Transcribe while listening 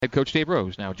Head coach Dave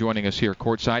Rose now joining us here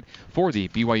courtside for the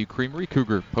BYU Creamery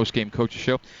Cougar postgame coaches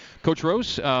show. Coach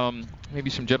Rose,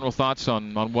 maybe some general thoughts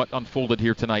on what unfolded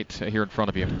here tonight here in front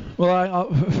of you.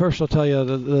 Well, first I'll tell you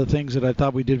the things that I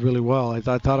thought we did really well. I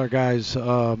thought our guys,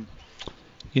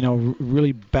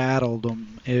 really battled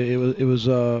them. It was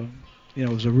a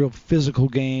real physical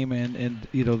game, and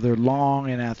they're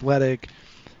long and athletic,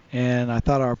 and I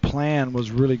thought our plan was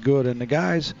really good. And the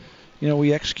guys,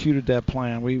 we executed that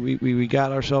plan. We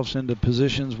got ourselves into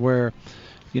positions where,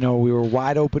 we were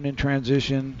wide open in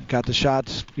transition, got the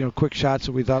shots, quick shots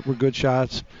that we thought were good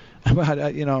shots. But,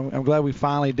 I'm glad we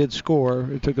finally did score.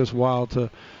 It took us a while to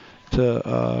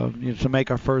make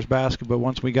our first basket, but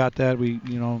once we got that, we,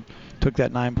 took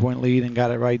that 9-point lead and got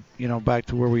it right, back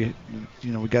to where we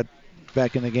got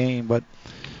back in the game. But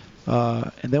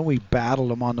and then we battled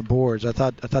them on the boards. I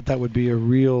thought that would be a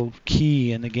real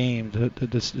key in the game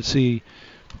to see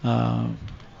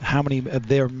how many of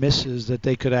their misses that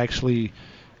they could actually,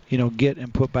 get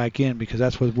and put back in, because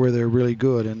that's where they're really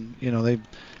good. And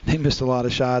they missed a lot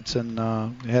of shots and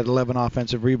had 11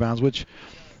 offensive rebounds, which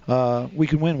we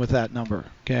can win with that number.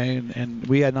 Okay, and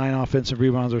we had 9 offensive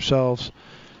rebounds ourselves.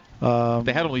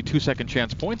 They had only 2 second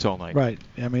chance points all night. Right.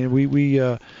 I mean, we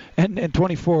and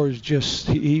 24 is just,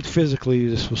 he physically,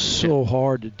 this was so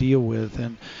hard to deal with,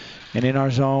 and in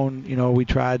our zone, we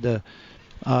tried to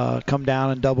come down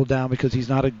and double down, because he's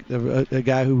not a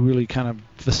guy who really kind of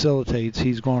facilitates.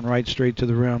 He's going right straight to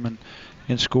the rim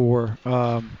and score.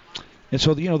 And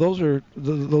so those are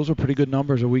pretty good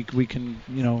numbers that we can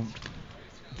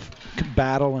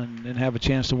battle and have a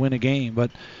chance to win a game.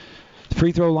 But the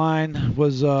free throw line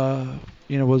was a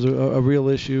real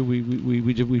issue.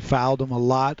 We fouled them a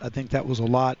lot. I think that was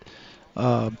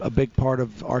a big part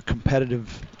of our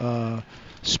competitive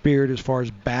spirit as far as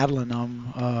battling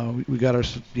them. We got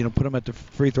put them at the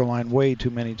free throw line way too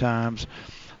many times,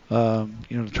 to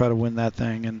try to win that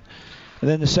thing. And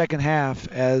then the second half,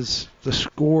 as the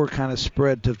score kind of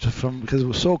spread because it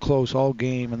was so close all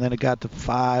game, and then it got to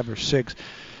 5 or 6.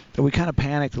 That we kind of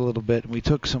panicked a little bit, and we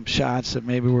took some shots that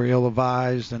maybe were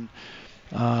ill-advised, and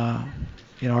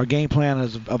our game plan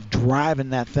is of driving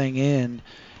that thing in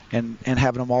and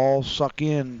having them all suck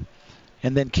in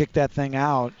and then kick that thing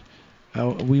out.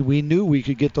 We knew we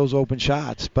could get those open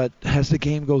shots, but as the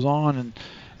game goes on and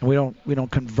we don't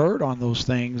convert on those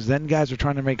things, then guys are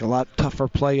trying to make a lot tougher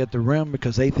play at the rim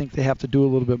because they think they have to do a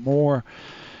little bit more,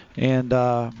 and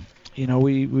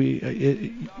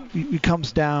it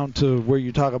comes down to where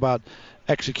you talk about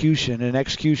execution, and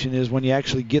execution is when you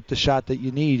actually get the shot that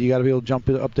you need. You got to be able to jump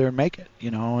up there and make it,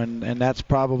 and that's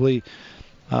probably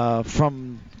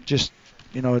from just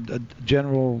a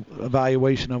general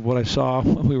evaluation of what I saw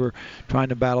when we were trying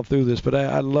to battle through this. But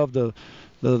I love the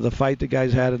fight the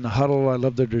guys had in the huddle. I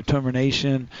love their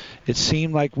determination. It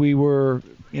seemed like we were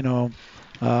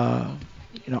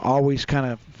always kind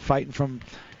of fighting from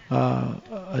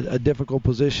a difficult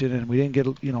position, and we didn't get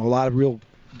a lot of real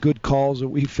good calls that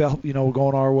we felt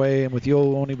going our way. And with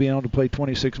Yo only being able to play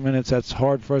 26 minutes, that's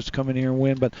hard for us to come in here and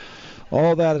win. But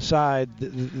all that aside,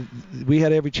 we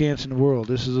had every chance in the world.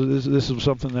 This is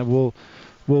something that we'll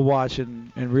watch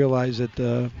and realize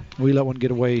that we let one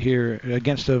get away here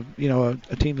against a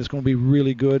team that's going to be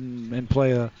really good and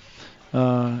play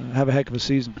have a heck of a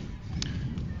season.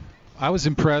 I was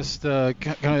impressed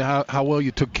kind of how well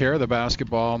you took care of the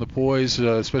basketball and the poise,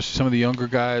 especially some of the younger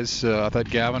guys. I thought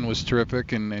Gavin was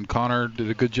terrific, and Connor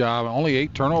did a good job. Only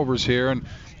 8 turnovers here, and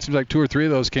it seems like 2 or 3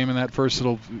 of those came in that first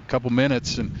little couple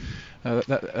minutes. And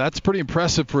that's pretty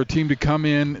impressive for a team to come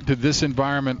in to this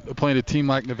environment, playing a team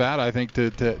like Nevada, I think, to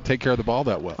take care of the ball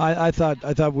that well. I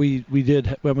thought we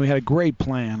did. We had a great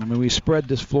plan. I mean, we spread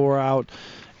this floor out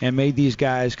and made these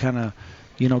guys kind of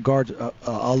guard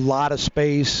a lot of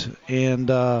space, and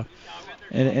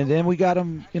then we got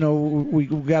them, we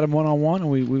got them one-on-one, and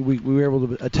we were able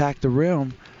to attack the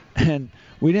rim, and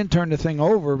we didn't turn the thing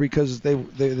over because they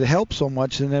helped so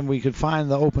much, and then we could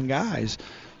find the open guys.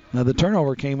 Now the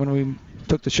turnover came when we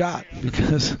took the shot,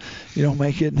 because you don't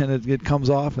make it, and then it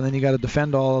comes off, and then you got to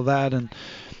defend all of that. And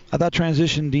I thought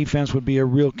transition defense would be a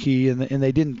real key, and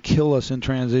they didn't kill us in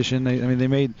transition. They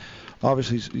made,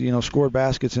 obviously, scored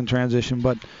baskets in transition,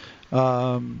 but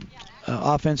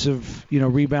offensive,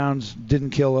 rebounds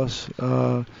didn't kill us.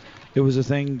 It was a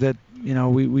thing that,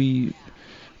 we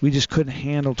just couldn't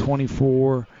handle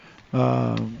 24.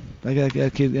 And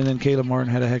then Caleb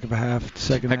Martin had a heck of a half.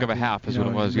 Heck of a half is what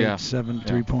it was, yeah. 7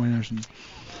 3-pointers. And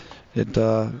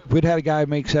if we'd had a guy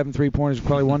make 7 3-pointers, we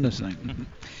probably won this thing.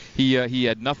 He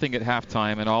had nothing at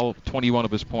halftime, and all 21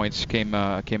 of his points came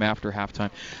after halftime.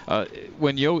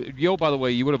 When Yo, by the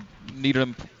way, you would have needed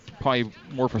him probably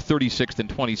more for 36 than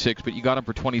 26, but you got him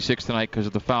for 26 tonight because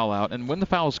of the foul out. And when the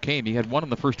fouls came, he had one in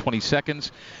the first 20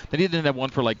 seconds. Then he didn't have one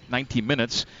for like 19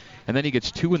 minutes. And then he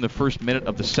gets two in the first minute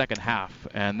of the second half.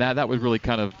 And that was really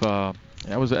kind of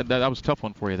that was a tough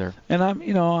one for you there. And I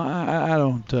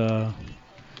don't.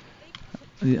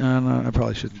 I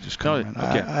probably shouldn't just comment. No,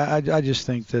 okay. I just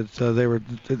think that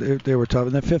they were tough,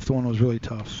 and the fifth one was really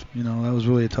tough. That was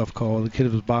really a tough call. The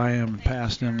kid was by him and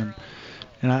past him,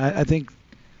 and I think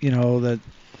that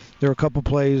there were a couple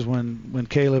plays when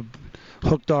Caleb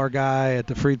hooked our guy at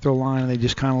the free throw line, and they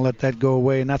just kind of let that go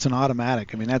away, and that's an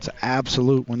automatic. I mean, that's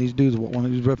absolute. When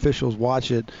these officials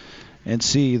watch it and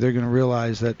see, they're going to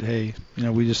realize that, hey,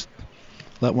 we just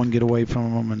let one get away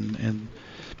from them,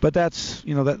 but that's,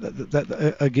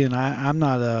 that again, I'm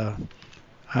not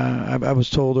I was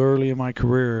told early in my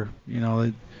career,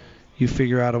 that you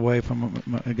figure out a way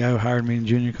from a guy who hired me in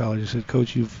junior college. He said,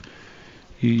 Coach,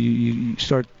 you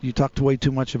talked way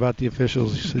too much about the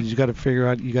officials. He said, you got to figure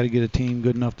out, you got to get a team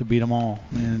good enough to beat them all.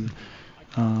 And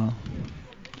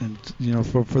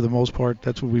for the most part,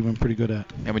 that's what we've been pretty good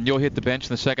at. And when you'll hit the bench in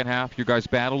the second half, you guys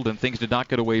battled, and things did not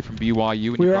get away from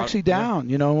BYU. We were actually down,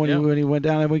 when he went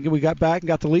down, and we got back and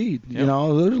got the lead. There's a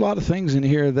lot of things in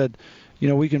here that,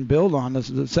 we can build on.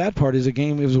 The sad part is it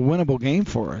was a winnable game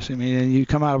for us. I mean, and you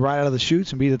come right out of the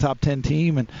chutes and be the top 10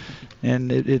 team,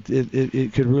 and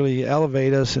it could really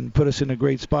elevate us and put us in a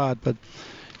great spot. But,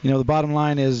 the bottom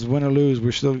line is, win or lose,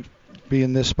 we're still be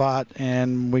in this spot,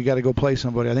 and we got to go play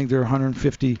somebody. I think there are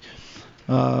 150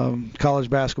 college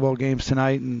basketball games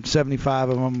tonight, and 75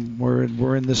 of them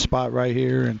we're in this spot right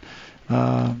here,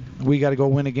 and we got to go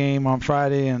win a game on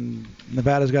Friday, and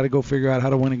Nevada's got to go figure out how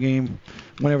to win a game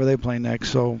whenever they play next.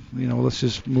 So, let's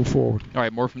just move forward. All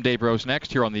right, more from Dave Rose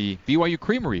next here on the BYU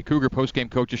Creamery Cougar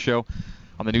Postgame Coaches Show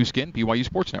on the new skin, BYU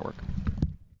Sports Network.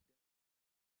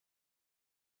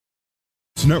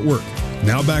 Network.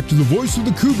 Now back to the voice of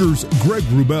the Cougars, Greg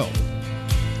Wrubell.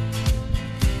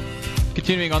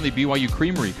 Continuing on the BYU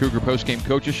Creamery Cougar Postgame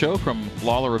Coaches Show from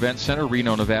Lawler Event Center,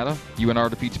 Reno, Nevada. UNR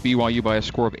defeats BYU by a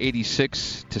score of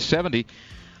 86-70.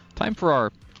 Time for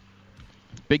our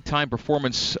big-time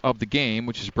performance of the game,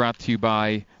 which is brought to you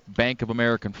by Bank of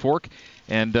American Fork.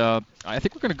 And I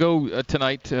think we're going to go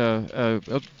tonight.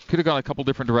 Could have gone a couple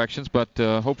different directions, but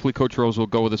hopefully Coach Rose will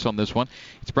go with us on this one.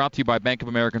 It's brought to you by Bank of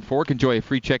American Fork. Enjoy a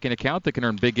free checking account that can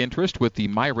earn big interest with the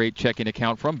MyRate checking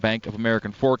account from Bank of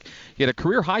American Fork. He had a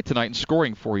career high tonight in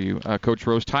scoring for you, Coach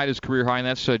Rose. Tied his career high, and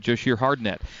that's Jashir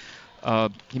Hardnett.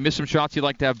 He missed some shots he'd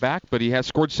like to have back, but he has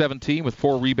scored 17 with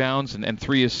 4 rebounds and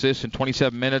 3 assists in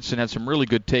 27 minutes and had some really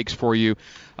good takes for you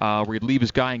where he'd leave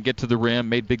his guy and get to the rim,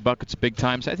 made big buckets big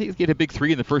times. I think he had a big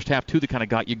 3 in the first half, too, that kind of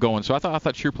got you going. So I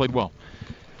thought Shear played well.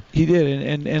 He did,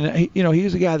 and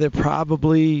he's a guy that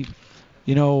probably,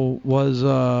 was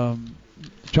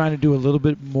trying to do a little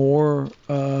bit more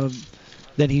than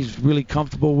he's really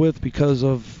comfortable with because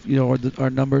of,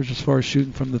 our numbers as far as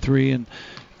shooting from the 3 and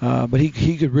but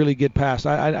he could really get past.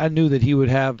 I knew that he would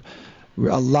have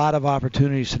a lot of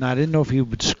opportunities tonight. I didn't know if he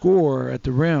would score at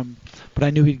the rim, but I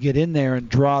knew he'd get in there and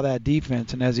draw that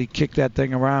defense. And as he kicked that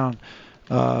thing around,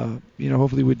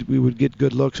 hopefully we would get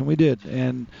good looks, and we did.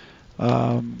 And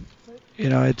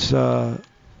it's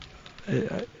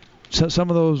some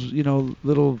of those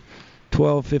little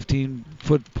 12, 15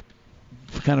 foot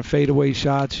kind of fadeaway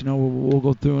shots. We'll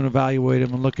go through and evaluate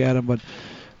them and look at them,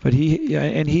 But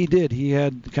he did. He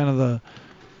had kind of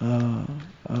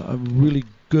a really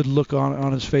good look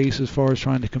on his face as far as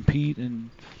trying to compete, and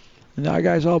our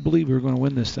guys all believe we were going to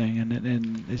win this thing,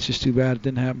 and it's just too bad it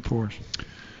didn't happen for us.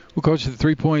 Well, Coach, the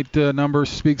three-point number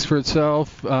speaks for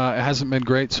itself. It hasn't been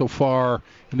great so far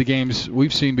in the games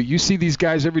we've seen, but you see these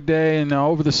guys every day and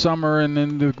over the summer and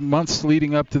in the months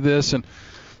leading up to this, and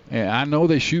I know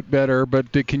they shoot better,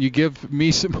 but can you give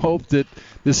me some hope that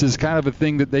this is kind of a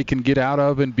thing that they can get out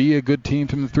of and be a good team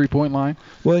from the three-point line?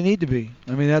 Well, they need to be.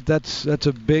 I mean, that's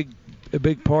a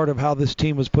big part of how this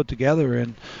team was put together,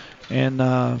 and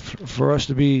for us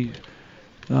to be,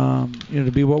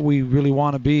 to be what we really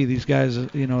want to be. These guys,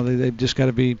 they've just got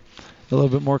to be a little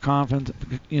bit more confident,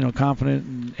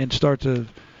 and start to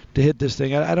hit this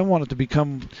thing. I don't want it to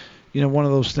become, one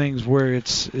of those things where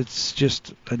it's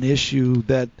just an issue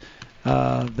that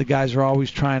the guys are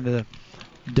always trying to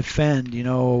defend.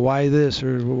 Why this,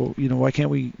 or why can't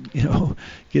we,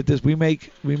 get this? We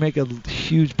make a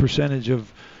huge percentage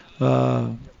of,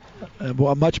 a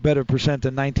much better percent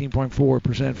than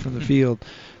 19.4% from the field.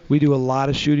 We do a lot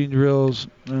of shooting drills,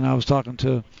 and I was talking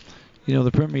to,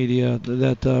 the print media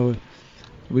that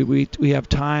we have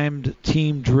timed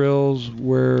team drills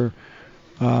where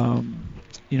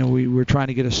we're trying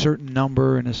to get a certain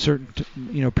number in a certain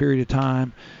period of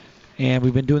time, and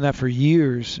we've been doing that for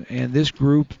years. And this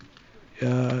group,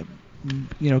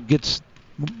 gets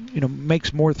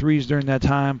makes more threes during that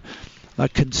time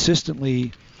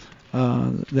consistently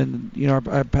than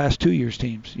our past 2 years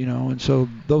teams. And so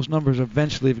those numbers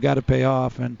eventually have got to pay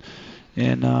off, and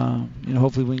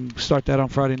hopefully we can start that on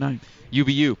Friday night.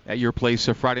 UVU at your place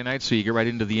Friday night, so you get right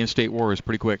into the in-state wars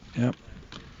pretty quick. Yep.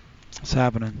 It's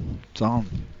happening. It's on.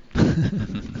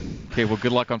 Okay, well,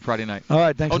 good luck on Friday night. All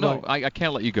right, thanks. Oh, no, I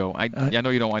can't let you go. I know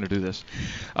you don't want to do this.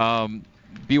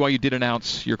 BYU did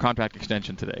announce your contract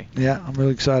extension today. Yeah, I'm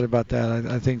really excited about that.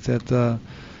 I think that the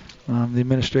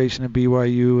administration at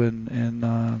BYU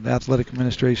and the athletic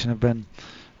administration have been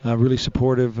really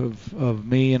supportive of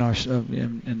me and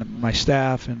and my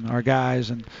staff and our guys.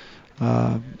 And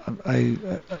over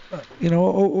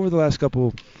the last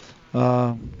couple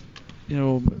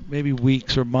maybe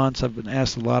weeks or months, I've been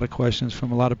asked a lot of questions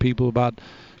from a lot of people about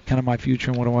kind of my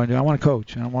future and what I want to do. I want to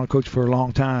coach, and I want to coach for a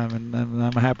long time, and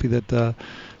I'm happy that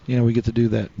we get to do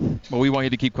that. Well, we want you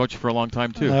to keep coaching for a long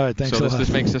time too. All right, thanks so a lot. this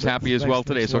makes us happy as well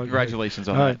today. So congratulations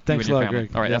on that. All right, thanks a lot,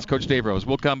 Greg. All right, that's Coach Dave Rose.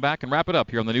 We'll come back and wrap it up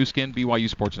here on the new skin BYU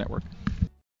Sports Network.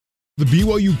 The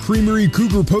BYU Creamery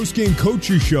Cougar Postgame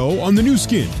Coaches Show on the new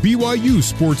skin BYU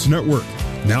Sports Network.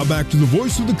 Now back to the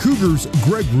voice of the Cougars,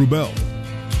 Greg Wrubell.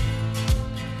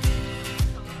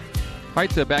 All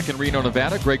right, back in Reno,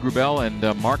 Nevada, Greg Wrubell and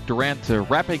Mark Durrant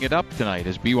wrapping it up tonight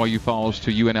as BYU falls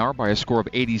to UNR by a score of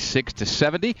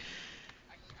 86-70.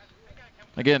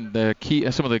 Again,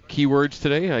 some of the key words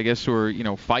today, I guess, were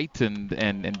fight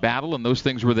and battle, and those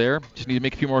things were there. Just need to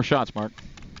make a few more shots, Mark.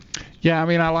 Yeah, I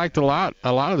mean, I liked a lot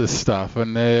of this stuff,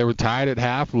 and they were tied at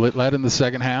half, led in the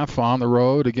second half on the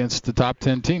road against the top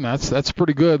 10 team. That's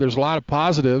pretty good. There's a lot of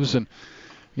positives, and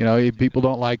people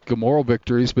don't like moral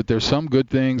victories, but there's some good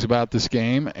things about this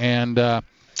game, and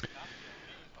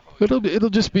it'll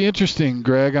just be interesting,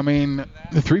 Greg. I mean,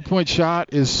 the three-point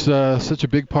shot is such a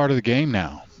big part of the game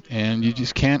now, and you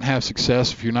just can't have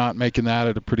success if you're not making that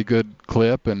at a pretty good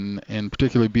clip, and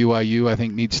particularly BYU, I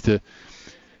think, needs to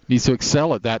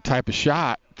excel at that type of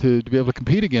shot to be able to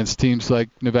compete against teams like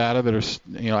Nevada that are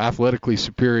athletically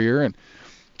superior, and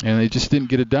they just didn't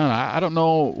get it done. I don't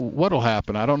know what'll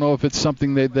happen. I don't know if it's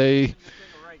something that they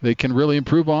can really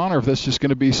improve on, or if that's just going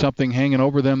to be something hanging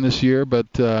over them this year. But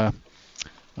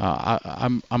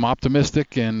I'm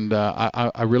optimistic, and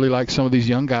I really like some of these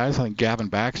young guys. I think Gavin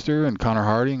Baxter and Connor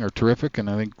Harding are terrific, and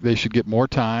I think they should get more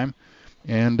time.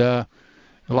 And a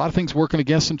lot of things working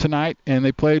against them tonight, and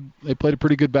they played a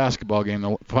pretty good basketball game.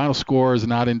 The final score is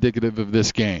not indicative of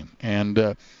this game,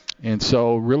 and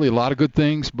so really a lot of good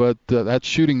things, but that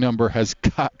shooting number has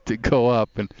got to go up,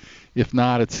 and if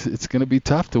not, it's going to be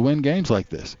tough to win games like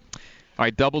this. All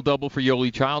right, double-double for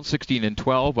Yoli Child, 16 and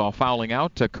 12 while fouling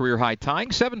out, career-high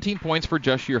tying, 17 points for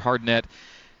Jashir Hardnett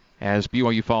as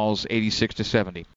BYU falls 86-70.